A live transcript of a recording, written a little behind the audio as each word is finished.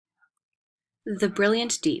The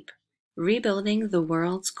Brilliant Deep: Rebuilding the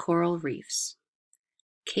World's Coral Reefs.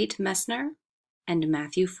 Kate Messner and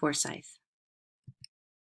Matthew Forsyth.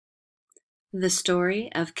 The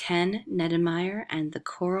story of Ken Neddemeyer and the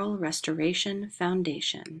Coral Restoration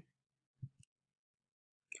Foundation.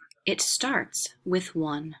 It starts with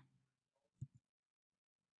one.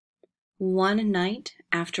 One night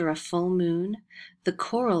after a full moon, the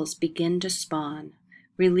corals begin to spawn,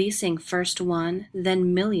 releasing first one,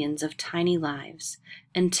 then millions of tiny lives,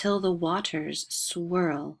 until the waters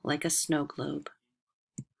swirl like a snow globe.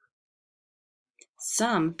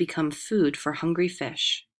 Some become food for hungry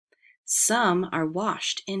fish. Some are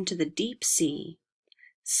washed into the deep sea.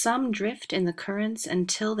 Some drift in the currents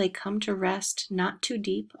until they come to rest not too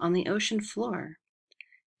deep on the ocean floor.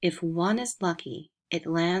 If one is lucky, it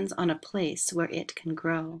lands on a place where it can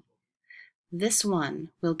grow. This one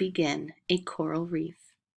will begin a coral reef.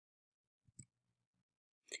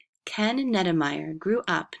 Ken Neddemeyer grew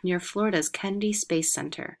up near Florida's Kennedy Space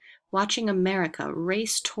Center, watching America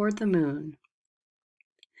race toward the moon.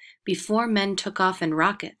 Before men took off in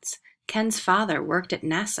rockets, Ken's father worked at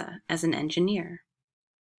NASA as an engineer.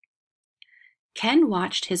 Ken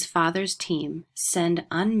watched his father's team send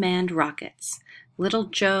unmanned rockets, Little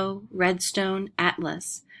Joe, Redstone,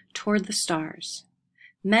 Atlas, toward the stars.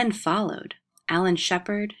 Men followed: Alan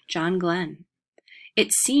Shepard, John Glenn.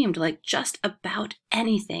 It seemed like just about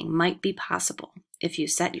anything might be possible if you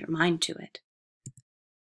set your mind to it.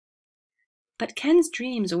 But Ken's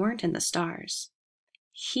dreams weren't in the stars.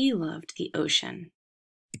 He loved the ocean.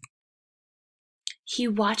 He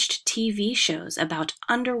watched TV shows about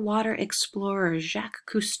underwater explorer Jacques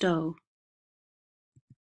Cousteau.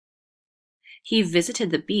 He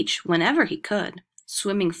visited the beach whenever he could,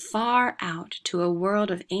 swimming far out to a world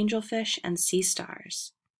of angelfish and sea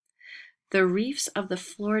stars. The reefs of the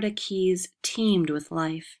Florida Keys teemed with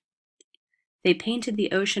life. They painted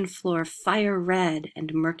the ocean floor fire red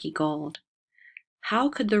and murky gold. How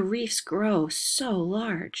could the reefs grow so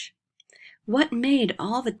large? What made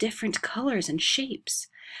all the different colors and shapes?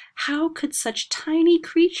 How could such tiny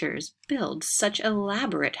creatures build such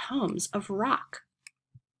elaborate homes of rock?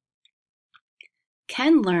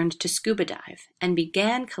 Ken learned to scuba dive and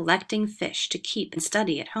began collecting fish to keep and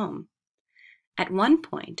study at home. At one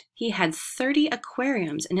point, he had 30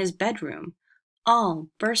 aquariums in his bedroom, all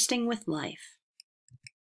bursting with life.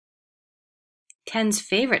 Ken's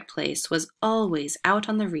favorite place was always out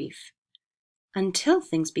on the reef, until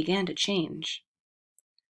things began to change.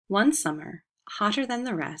 One summer, hotter than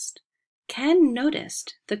the rest, Ken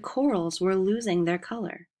noticed the corals were losing their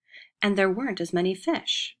color, and there weren't as many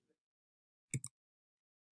fish.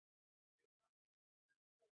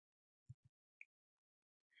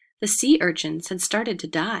 The sea urchins had started to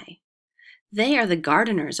die. They are the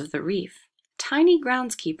gardeners of the reef, tiny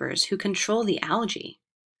groundskeepers who control the algae.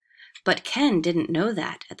 But Ken didn't know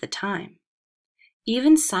that at the time.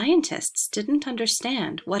 Even scientists didn't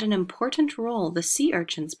understand what an important role the sea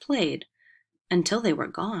urchins played until they were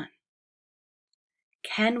gone.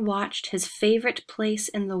 Ken watched his favorite place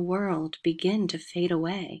in the world begin to fade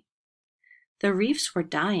away. The reefs were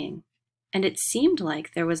dying, and it seemed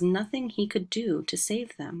like there was nothing he could do to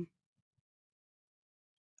save them.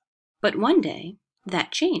 But one day,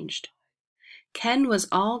 that changed. Ken was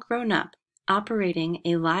all grown up, operating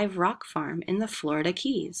a live rock farm in the Florida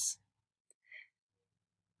Keys.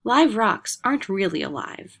 Live rocks aren't really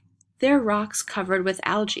alive. They're rocks covered with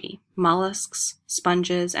algae, mollusks,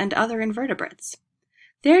 sponges, and other invertebrates.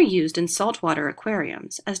 They're used in saltwater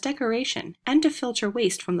aquariums as decoration and to filter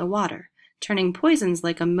waste from the water, turning poisons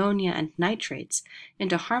like ammonia and nitrates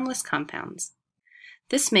into harmless compounds.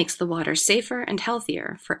 This makes the water safer and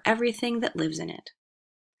healthier for everything that lives in it.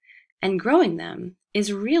 And growing them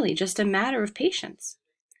is really just a matter of patience,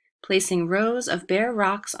 placing rows of bare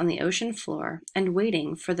rocks on the ocean floor and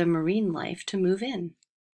waiting for the marine life to move in.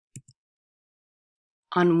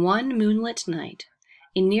 On one moonlit night,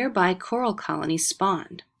 a nearby coral colony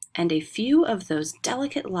spawned, and a few of those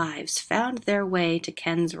delicate lives found their way to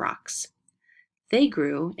Ken's rocks. They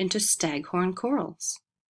grew into Staghorn Corals.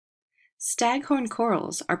 Staghorn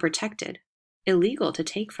corals are protected, illegal to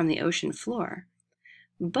take from the ocean floor,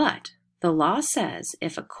 but the law says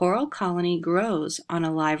if a coral colony grows on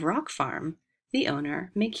a live rock farm, the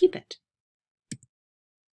owner may keep it.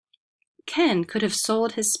 Ken could have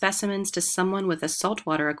sold his specimens to someone with a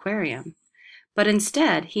saltwater aquarium, but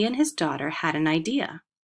instead he and his daughter had an idea.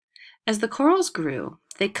 As the corals grew,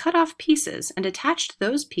 they cut off pieces and attached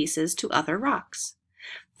those pieces to other rocks.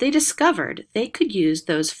 They discovered they could use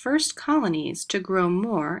those first colonies to grow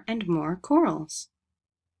more and more corals.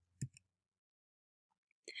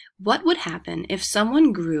 What would happen if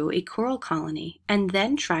someone grew a coral colony and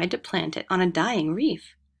then tried to plant it on a dying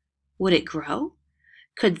reef? Would it grow?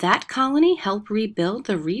 Could that colony help rebuild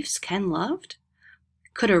the reefs Ken loved?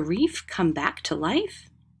 Could a reef come back to life?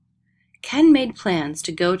 Ken made plans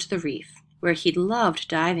to go to the reef, where he'd loved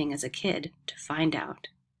diving as a kid, to find out.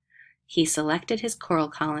 He selected his coral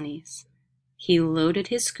colonies. He loaded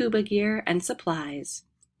his scuba gear and supplies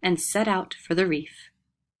and set out for the reef.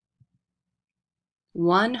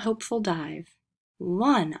 One hopeful dive,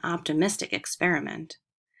 one optimistic experiment,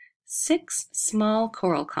 6 small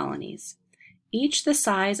coral colonies, each the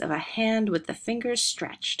size of a hand with the fingers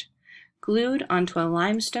stretched, glued onto a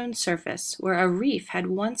limestone surface where a reef had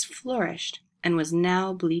once flourished and was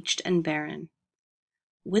now bleached and barren.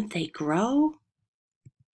 Would they grow?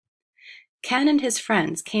 Ken and his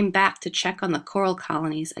friends came back to check on the coral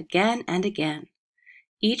colonies again and again.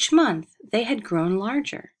 Each month they had grown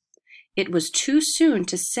larger. It was too soon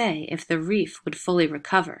to say if the reef would fully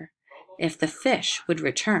recover, if the fish would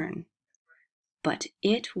return. But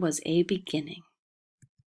it was a beginning.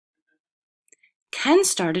 Ken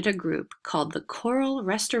started a group called the Coral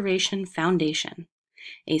Restoration Foundation,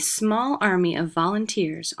 a small army of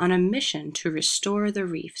volunteers on a mission to restore the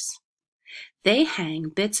reefs. They hang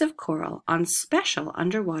bits of coral on special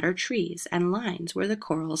underwater trees and lines where the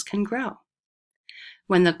corals can grow.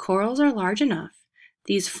 When the corals are large enough,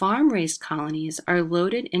 these farm-raised colonies are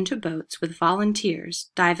loaded into boats with volunteers,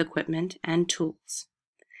 dive equipment, and tools.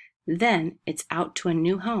 Then it's out to a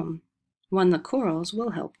new home, one the corals will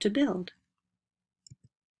help to build.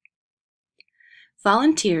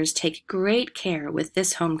 Volunteers take great care with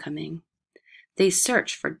this homecoming. They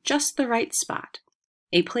search for just the right spot,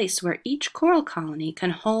 a place where each coral colony can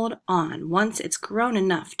hold on once it's grown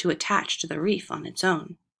enough to attach to the reef on its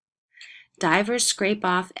own. Divers scrape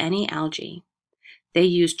off any algae. They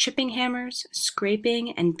use chipping hammers,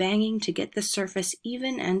 scraping and banging to get the surface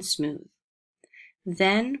even and smooth.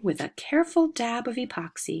 Then, with a careful dab of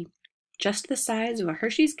epoxy, just the size of a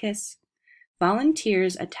Hershey's Kiss,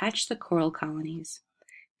 volunteers attach the coral colonies,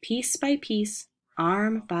 piece by piece,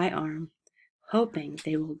 arm by arm, hoping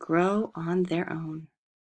they will grow on their own.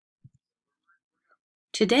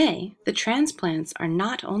 Today, the transplants are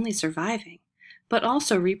not only surviving, but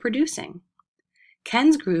also reproducing.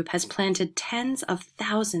 Ken's group has planted tens of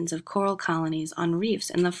thousands of coral colonies on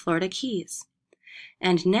reefs in the Florida Keys.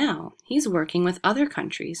 And now he's working with other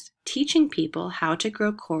countries, teaching people how to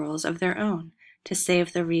grow corals of their own to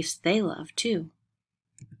save the reefs they love too.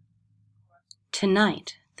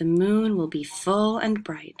 Tonight, the moon will be full and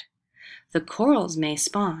bright. The corals may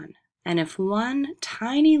spawn, and if one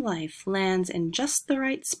tiny life lands in just the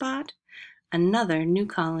right spot, another new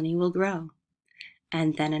colony will grow,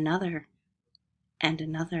 and then another, and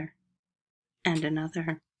another, and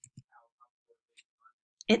another.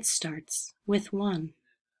 It starts with one.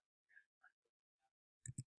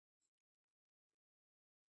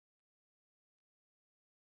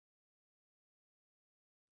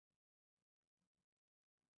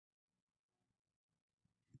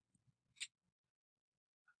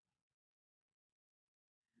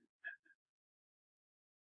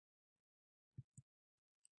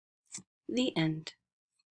 The end.